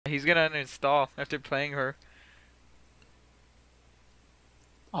He's gonna uninstall after playing her.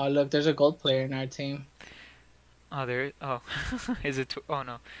 Oh look, there's a gold player in our team. Oh, there. Oh, is it? Oh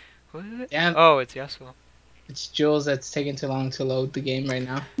no. Who is it? Yeah, Oh, it's Yasuo. it's Jules that's taking too long to load the game right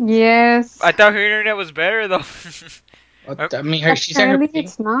now. Yes. I thought her internet was better though. I mean, her she said her Apparently ping,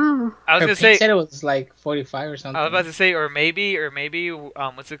 it's not. I was her gonna ping say. said it was like 45 or I was something. about to say, or maybe,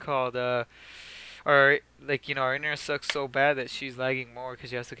 what's it called? Or like our internet sucks so bad that she's lagging more because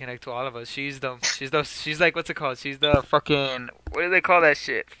she has to connect to all of us. She's like, what's it called? She's the fucking, what do they call that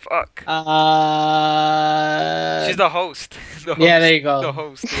shit? Fuck. She's the host. The host. Yeah, there you go. The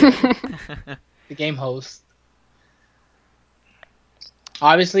host. Yeah. The game host.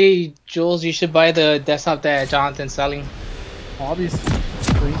 Obviously, Jules, you should buy the desktop that Jonathan's selling. Obviously.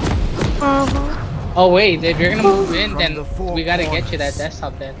 Oh wait, if you're gonna move in, then we gotta get you that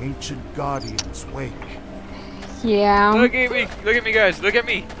desktop then. Ancient guardians wake. Yeah. Look at me, guys. Look at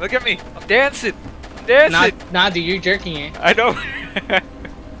me. I'm dancing. Nah, dude, you're jerking it. I know.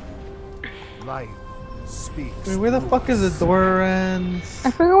 Life speaks. Wait, where the fuck is the Dorans?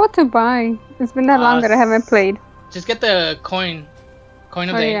 I forgot what to buy. It's been that long that I haven't played. Just get the coin of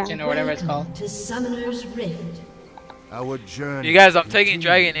the ancient or whatever it's called. To Summoner's Rift. Our journey. You guys, I'm taking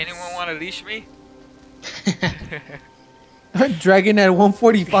dragon. Anyone want to leash me? Dragon at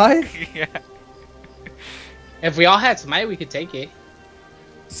 145? Yeah. If we all had smite, we could take it.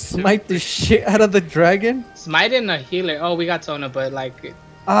 Smite the shit out of the dragon? Smite and a healer. Oh, we got Sona, but like.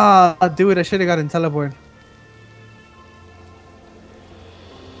 Ah, dude, I should have gotten teleport.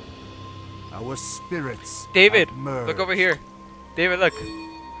 Our spirits. David, have merged. look over here. David, look.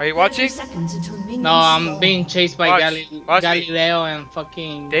 Are you watching? No, I'm being chased by Watch me. Galileo and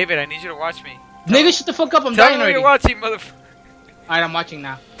fucking. David, I need you to watch me. Nigga, shut the fuck up! I'm Tell dying me when already. you're watching, motherfucker. Alright, I'm watching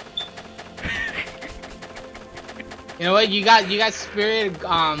now. You know what? You got spirit.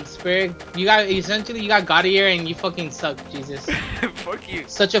 You got essentially Udyr and you fucking suck, Jesus. Fuck you.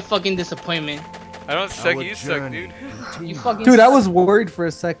 Such a fucking disappointment. I don't suck. Our You suck, journey dude. You fucking. Dude, I suck. was worried for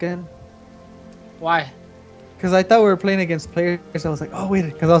a second. Why? Because I thought we were playing against players. I was like, oh, wait.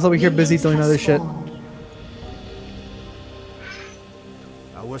 Because I was over here busy doing other shit.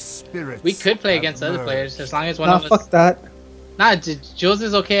 Our spirits. We could play have against other merged. players as long as one Nah, of us. fuck that. Nah, Jules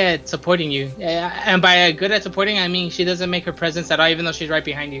is okay at supporting you. And by good at supporting, I mean she doesn't make her presence at all, even though she's right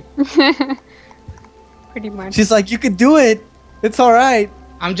behind you. Pretty much. She's like, you could do it. It's alright.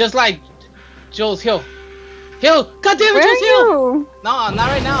 I'm just like, Jules, heal. Heal! God damn it, Where are Jules, heal! you? No, not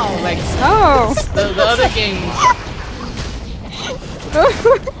right now. Like, Oh. the other games.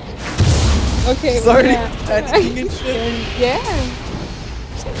 Okay. Sorry. Yeah. That's king and shit. Yeah.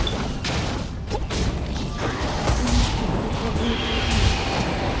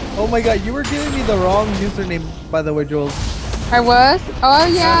 Oh my god, you were giving me the wrong username, by the way, Jules. I was? Oh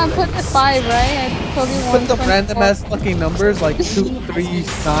yeah, I put the 5, right? I told you Put the 124. random ass fucking numbers like 2, 3,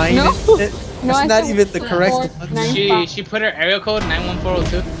 9 No. and shit. No, It's I not said even the correct 4, one. 9, 5. She put her area code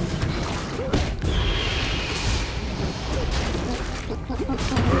 91402.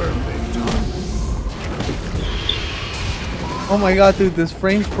 Oh my god, dude, these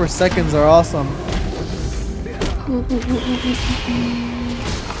frames per seconds are awesome.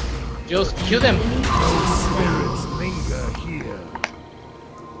 Jules, kill them. Spirits linger here.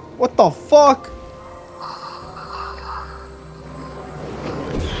 What the fuck?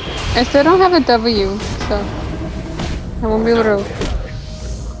 I still don't have a W, so I won't be able to.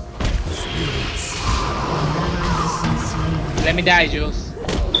 Let me die, Jules.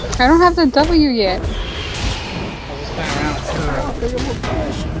 I don't have the W yet. I was playing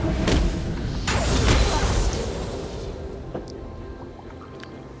around.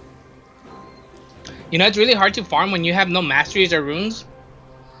 You know, it's really hard to farm when you have no masteries or runes.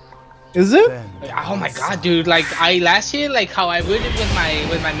 Is it? Oh my god, dude! Like last year, like how I would it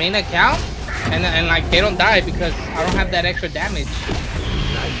with my main account, and like they don't die because I don't have that extra damage.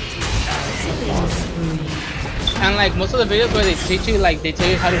 And like most of the videos where they teach you, like they tell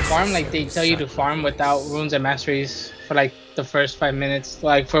you how to farm, like they tell you to farm without runes and masteries for like the first 5 minutes,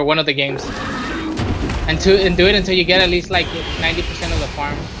 like for one of the games, and do it until you get at least like 90% of the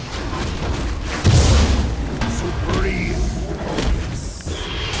farm.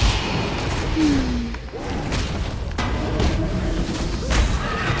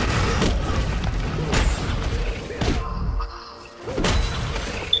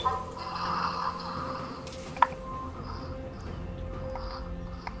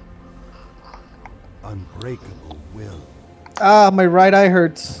 Unbreakable will. Ah, my right eye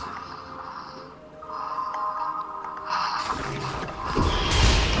hurts.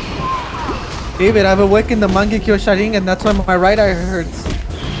 David, I've awakened the Mangekyo Sharingan, and that's why my right eye hurts.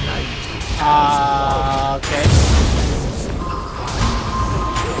 Okay.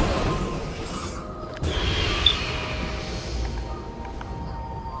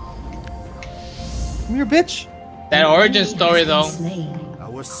 Come here, bitch. That origin story though,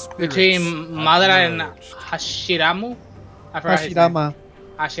 Our spirits between have Madara and merged. Hashiramu. I forgot his name. Hashirama.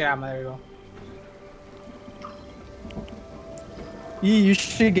 Hashirama, there we go. You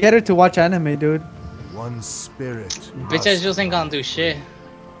should get her to watch anime, dude. One spirit. Bitches just ain't gonna do shit.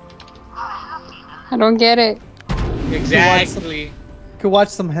 I don't get it. Exactly. You could watch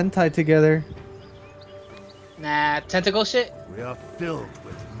some hentai together. Nah, tentacle shit? We are filled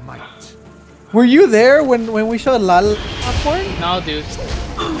with might. Were you there when we showed Lala porn? No, dude.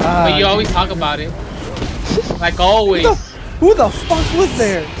 Ah, But you always talk about it. Like always. Who the fuck was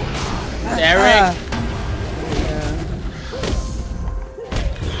there? Derek. Ah, yeah.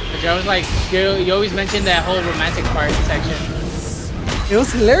 But I was like, you always mention that whole romantic part section. It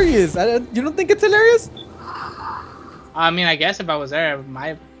was hilarious. You don't think it's hilarious? I mean, I guess if I was there, I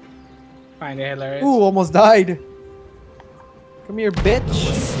might find it hilarious. Ooh, almost died. Come here, bitch.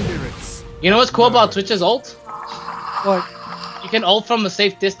 Spirits. You know what's cool about Twitch's ult? What? You can ult from a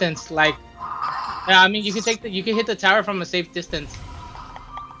safe distance. Like, yeah, I mean, you can hit the tower from a safe distance.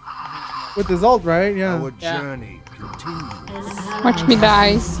 With his ult, right? Yeah. Our Yeah. journey continues. Watch me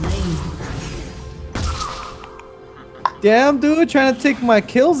die. Damn, dude, trying to take my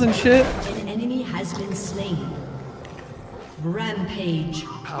kills and shit. An enemy has been slain. Rampage.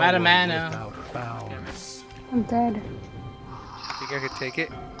 Out of mana. Without bounds. I'm dead. Think I could take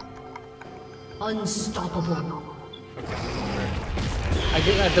it? Unstoppable.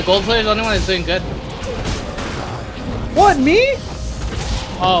 The gold player is the only one that's doing good. What, me?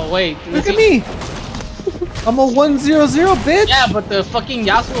 Oh wait, Look at me. I'm a 1-0-0, bitch. Yeah, but the fucking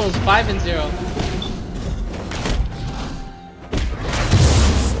Yasuo is 5-0.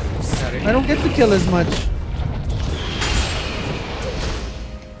 I don't get to kill as much.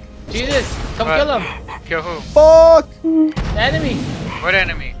 Jesus, come kill him. Kill who? Fuck. The enemy. What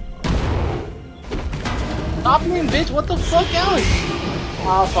enemy? Stop me, bitch. What the fuck, Alex?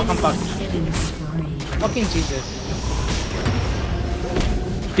 Oh, fuck, I'm fucked. Killing spree. Fucking Jesus.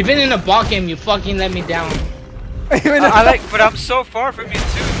 Even in a bot game, you fucking let me down. I like, but I'm so far from you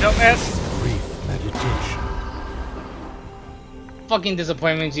too, dumbass. Brief meditation. Fucking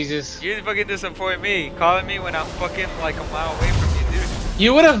disappointment, Jesus. You fucking disappoint me, calling me when I'm fucking like a mile away from you, dude.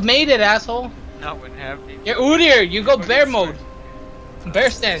 You would have made it, asshole. Not when happy. You're Udyr. You go bear mode. Bear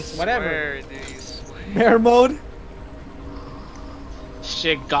stance, whatever. Where do you swear? Bear mode.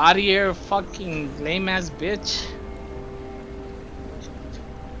 Shit, Gaudier, fucking lame ass bitch.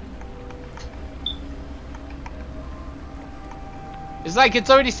 It's like it's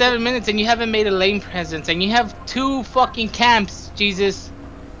already 7 minutes and you haven't made a lane presence and you have 2 fucking camps, Jesus.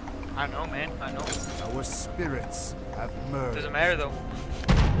 I know, man. I know. Our spirits have merged. Doesn't matter though.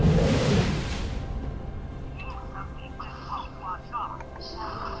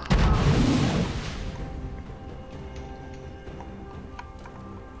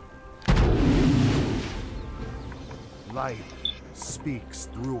 Life speaks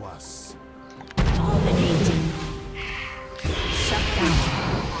through us. Dominating. Shut down.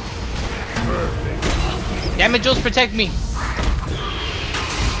 Damn it, Jules, protect me.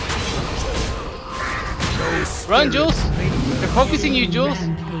 Run, Jules. They're focusing you, Jules.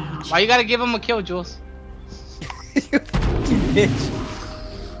 Rampage. Why you gotta give him a kill, Jules? You fucking bitch.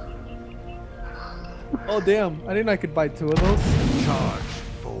 Oh damn! I didn't know I could buy 2 of those. Charge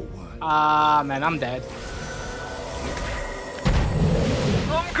forward. Ah, man, I'm dead.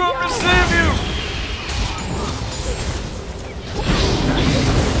 I'm coming to save you.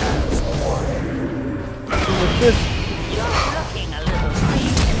 With this.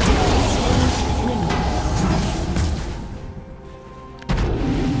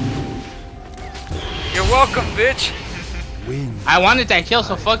 You're welcome, bitch. Wind. I wanted that kill,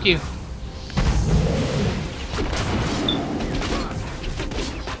 so fuck you.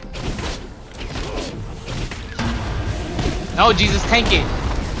 No, Jesus, tank it.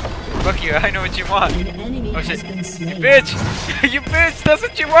 Fuck you. I know what you want. An enemy Oh has shit. been You slain. bitch. You bitch. That's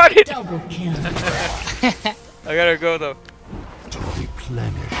what you wanted. Double kill. I gotta go though. To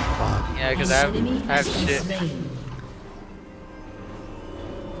replenish body. Yeah, cause An I enemy have has been shit. slain.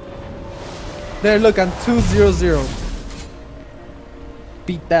 There, look, I'm 2-0-0.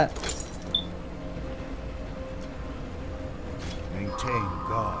 Beat that. Maintain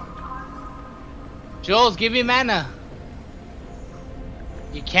guard. Jules, give me mana.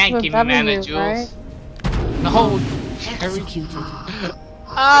 You can't With give me mana, W, Jules. right? No. Executed.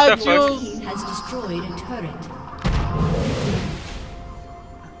 Ah, What the fuck? Jules. He has destroyed a turret.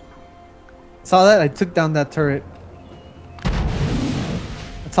 Saw that? I took down that turret.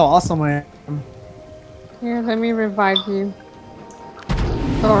 That's how awesome I am. Here, let me revive you.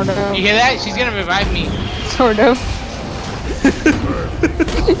 Sort of. You hear that? She's gonna revive me. Sort of.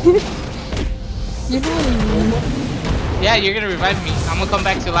 You know what I mean. Yeah, you're gonna revive me. I'm gonna come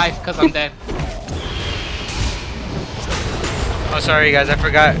back to life because I'm dead. Oh, sorry guys, I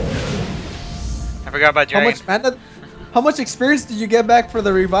forgot. I forgot about How Dragon. much mana? How much experience did you get back for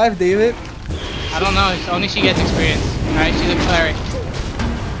the revive, David? I don't know. Only she gets experience. Alright, she's a cleric.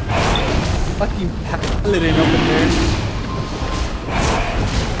 Fucking paladin up in there.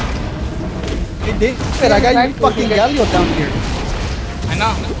 Hey, David, I got you fucking Galio down here. I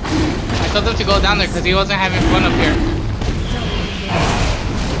know. I told him to go down there because he wasn't having fun up here.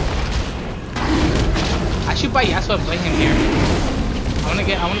 I should buy Yasuo and play him here. I wanna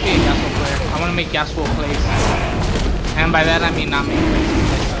be a Yasuo player. I wanna make Yasuo plays. And by that I mean not make plays.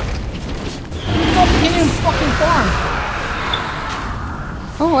 Stop hitting fucking farm!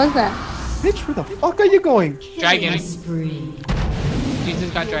 What was that? Bitch, where the fuck are you going? Dragon. Killing spree. Jesus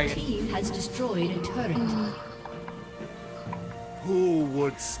got Your dragon. team has destroyed a turret. Who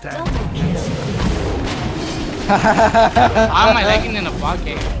would stand? Double kill. How am I lagging in a bot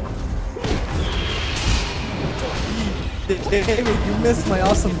game? David, you missed my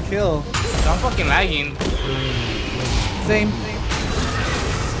awesome kill. I'm fucking lagging. Same.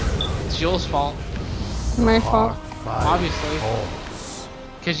 It's Joel's fault, My fault. obviously.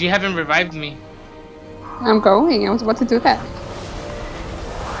 Because you haven't revived me. I'm going. I was about to do that.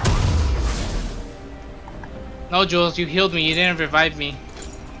 No, Jules, you healed me. You didn't revive me.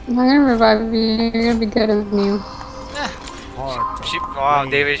 I'm not gonna revive you. You're gonna be good as new. Wow,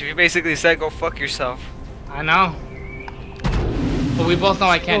 David, you basically said go fuck yourself. I know. But we both know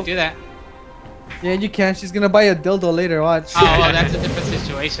I can't do that. Yeah, you can. She's gonna buy a dildo later. Watch. Oh, well, that's a different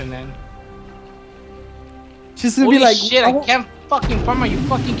situation then. She's gonna Holy be like, shit, I can't fucking farm. Are you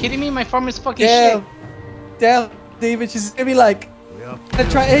fucking kidding me? My farm is fucking damn, shit. damn, David. She's gonna be like, gonna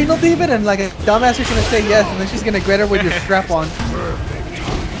try, hey, no, David, and like a dumbass is gonna say yes, and then she's gonna get her with your strap on.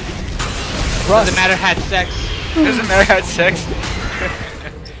 Doesn't matter, had sex. Doesn't matter how it's sex.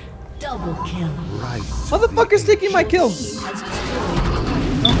 Double kill. Right. Motherfucker's taking my kill. Has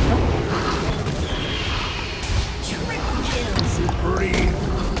destroyed.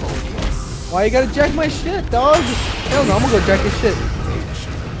 Why you gotta jack my shit, dog? Hell no, I'm gonna go jack your shit.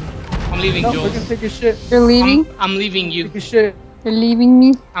 I'm leaving, No, we're Jules. gonna take your shit. You're leaving? I'm leaving you. Take your shit. You're leaving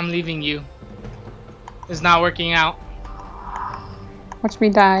me? I'm leaving you. It's not working out. Watch me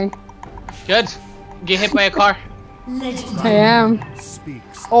die. Good. Get hit by a car. I am.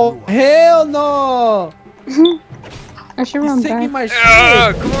 Speaks. Oh, hell no! I should He's run taking back. my shit.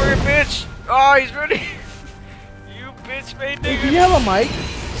 Come over here, bitch. Oh, he's ready. You bitch made Hey, nigga. do you have a mic?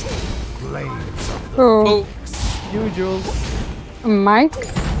 Flames of Oh, Oh, You, Jules. a mic?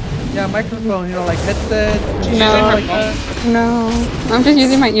 Yeah, microphone, you know, like headset. No. Like that. No. I'm just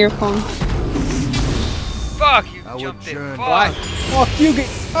using my earphone. Fuck, you I would jumped in. journey. Fuck. why? Fuck you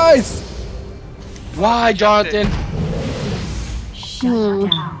guys! Why, Jonathan? Hmm.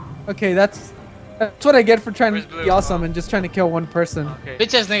 Okay, that's what I get for trying Where's to Blue? be awesome and just trying to kill one person. Okay.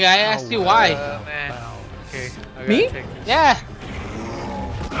 Bitch ass nigga, I asked you why. Man. Okay. I gotta Me? take this. Yeah.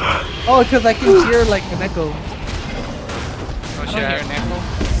 Oh, because I can hear like an echo. Oh I don't shit. hear an echo.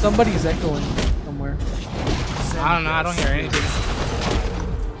 Somebody's echoing somewhere. I don't know, I don't hear anything.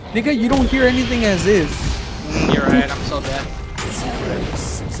 Nigga, you don't hear anything as is. You're right, I'm so dead.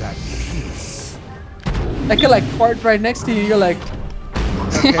 grace, exact peace. I could like fart right next to you. You're like,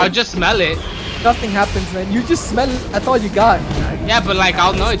 I'll just smell it. nothing happens, man. You just smell it. That's all you got. Yeah, but like,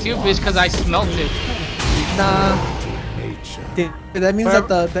 I'll know it's you, bitch, because I smelt it. Nah. Nature. Dude, that means that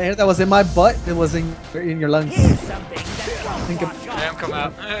the air that was in my butt, it was in your lungs. Think of, Let him come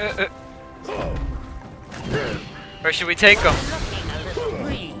out. Or should we take him?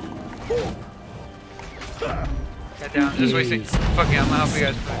 Get down. Just wasting. Fuck it, I'm gonna help you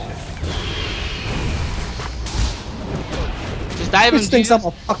guys finish Just dive in, bitch thinks Jesus. I'm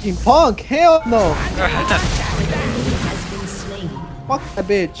a fucking punk. Hell no. Has been slain. Fuck that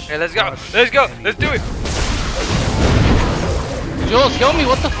bitch. Okay, let's go. Let's go. Let's do it. Jules, kill me,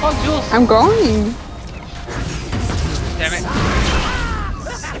 what the fuck, Jules? I'm going. Damn it.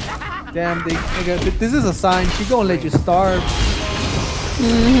 Damn, nigga, this is a sign. She gonna let you starve.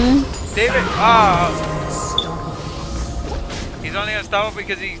 Mm-hmm. David. Oh. He's only unstoppable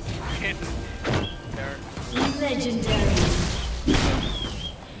because he's. Legendary.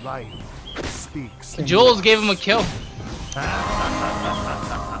 Life speaks. Jules gave him a kill.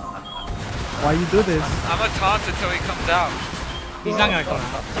 Why you do this? I'm a taunt until he comes out. He's not gonna come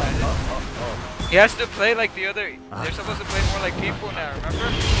out. He has to play like the other. They're supposed to play more like people now,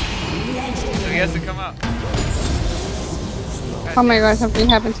 remember? So he has to come out. Oh my god, something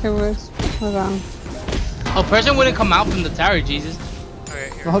happened to us. Hold on. A person wouldn't come out from the tower, Jesus. Okay,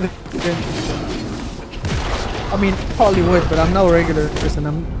 here. Oh, I mean, probably would, but I'm no regular person.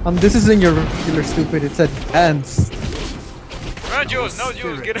 This isn't your regular stupid. It's advanced. Run, Jules! No,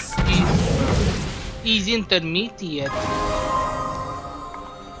 Jules, get up! He's intermediate.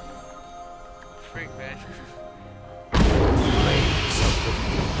 Freak, man.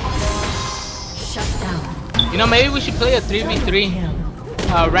 Shut down. You know, maybe we should play a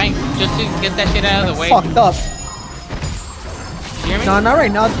 3v3 rank just to get that shit out of the way. Fucked up. You hear me? No, not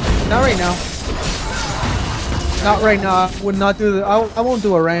right now. Not right now. Not right now. I would not do the. I won't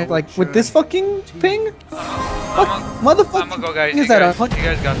do a rank like with this fucking ping. What motherfucker? I'm gonna go, guys. Is You that guys, a you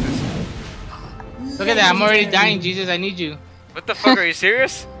guys got this. Look at that, I'm already dying, Jesus. I need you. What the fuck? Are you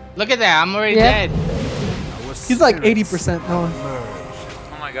serious? Look at that, I'm already Yeah. dead. He's like 80% no.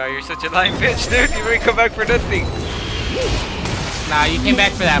 Oh my god, you're such a lying bitch, dude. You already come back for nothing. Nah, you came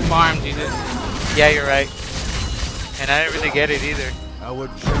back for that farm, Jesus. Yeah, you're right. And I didn't really get it either. Our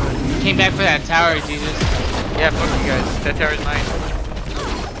journey. You came back for that tower, Jesus. Yeah, fuck you guys. That tower's mine.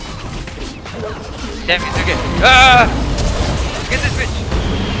 Damn, you took it. Ah! Get this bitch.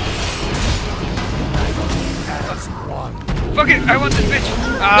 As one. Fuck it, I want this bitch.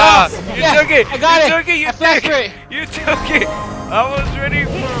 Ah! No, You yeah, took it. I got you it. took it. You I flashed took for it. it. You took it. I was ready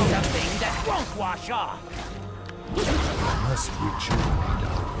for him. Must rejuvenate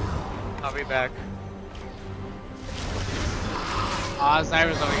our I'll be back. Aw,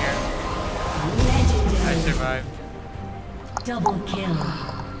 Zyra's over here. I survived. Double kill.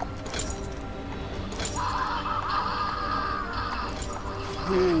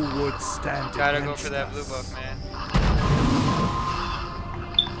 Who would stand Gotta go against for that blue us? buff, man.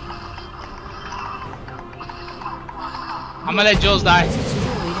 I'm gonna let Jules die. Destroyed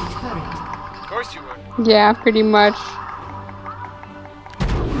a turret. Of course you would. Yeah, pretty much.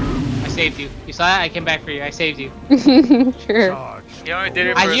 I saved you. You saw that? I came back for you. I saved you. Sure. Charge. He only did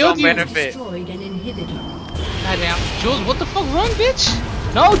it I for his healed own you. benefit. Destroyed an inhibitor. Goddamn. Jules, what the fuck? Run, bitch!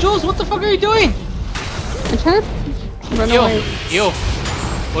 No, Jules, what the fuck are you doing? I'm trying to run Yo, away. yo.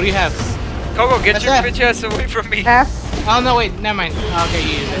 What do you have? Coco, get That's your it. bitch ass away from me. F. Oh, no, wait. Never mind. Okay, you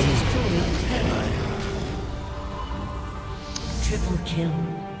use it. Destroyed a turret. Triple kill.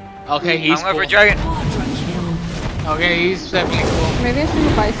 Okay, he's I'm going for cool. dragon. Quadra kill. Okay, he's definitely cool. Maybe I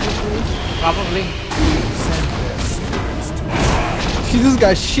should buy something. Probably. She just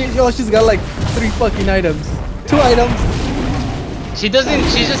got shit. Yo, she's got like 3 fucking items. 2 items. She doesn't,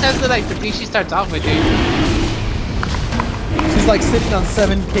 she just has the thing she starts off with, dude. She's like sitting on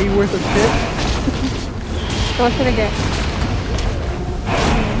 7k worth of shit. So what should I get?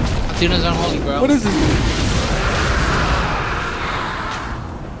 Tuna's unholy, bro. What is this?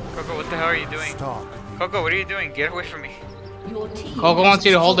 Coco, what the hell are you doing? Stalk. Coco, what are you doing? Get away from me. Your team Coco wants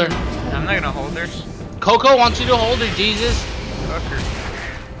you to hold her. I'm not gonna hold her. Coco wants you to hold her, Jesus. Fuck her.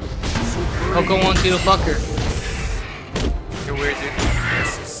 Coco wants you to fuck her. You're weird, dude.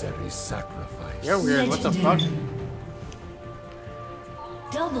 Necessary sacrifice. You're weird, what the fuck?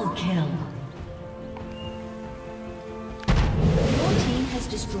 double kill. Your team has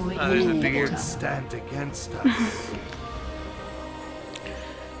destroyed Oh, there's a an thing here. Who would stand against us?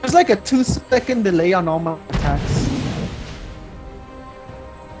 There's like a 2-second delay on all my attacks.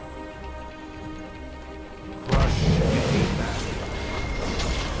 Crush any man.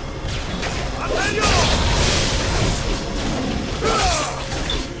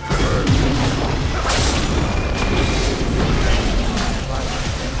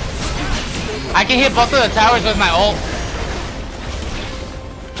 I can hit both of the towers with my ult.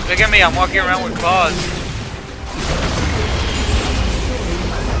 Look at me, I'm walking around with claws.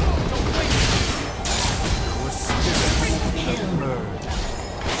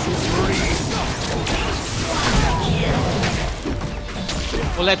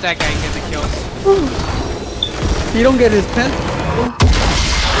 We'll let that guy get the kills. You don't get his pen.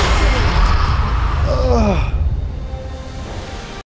 Ugh.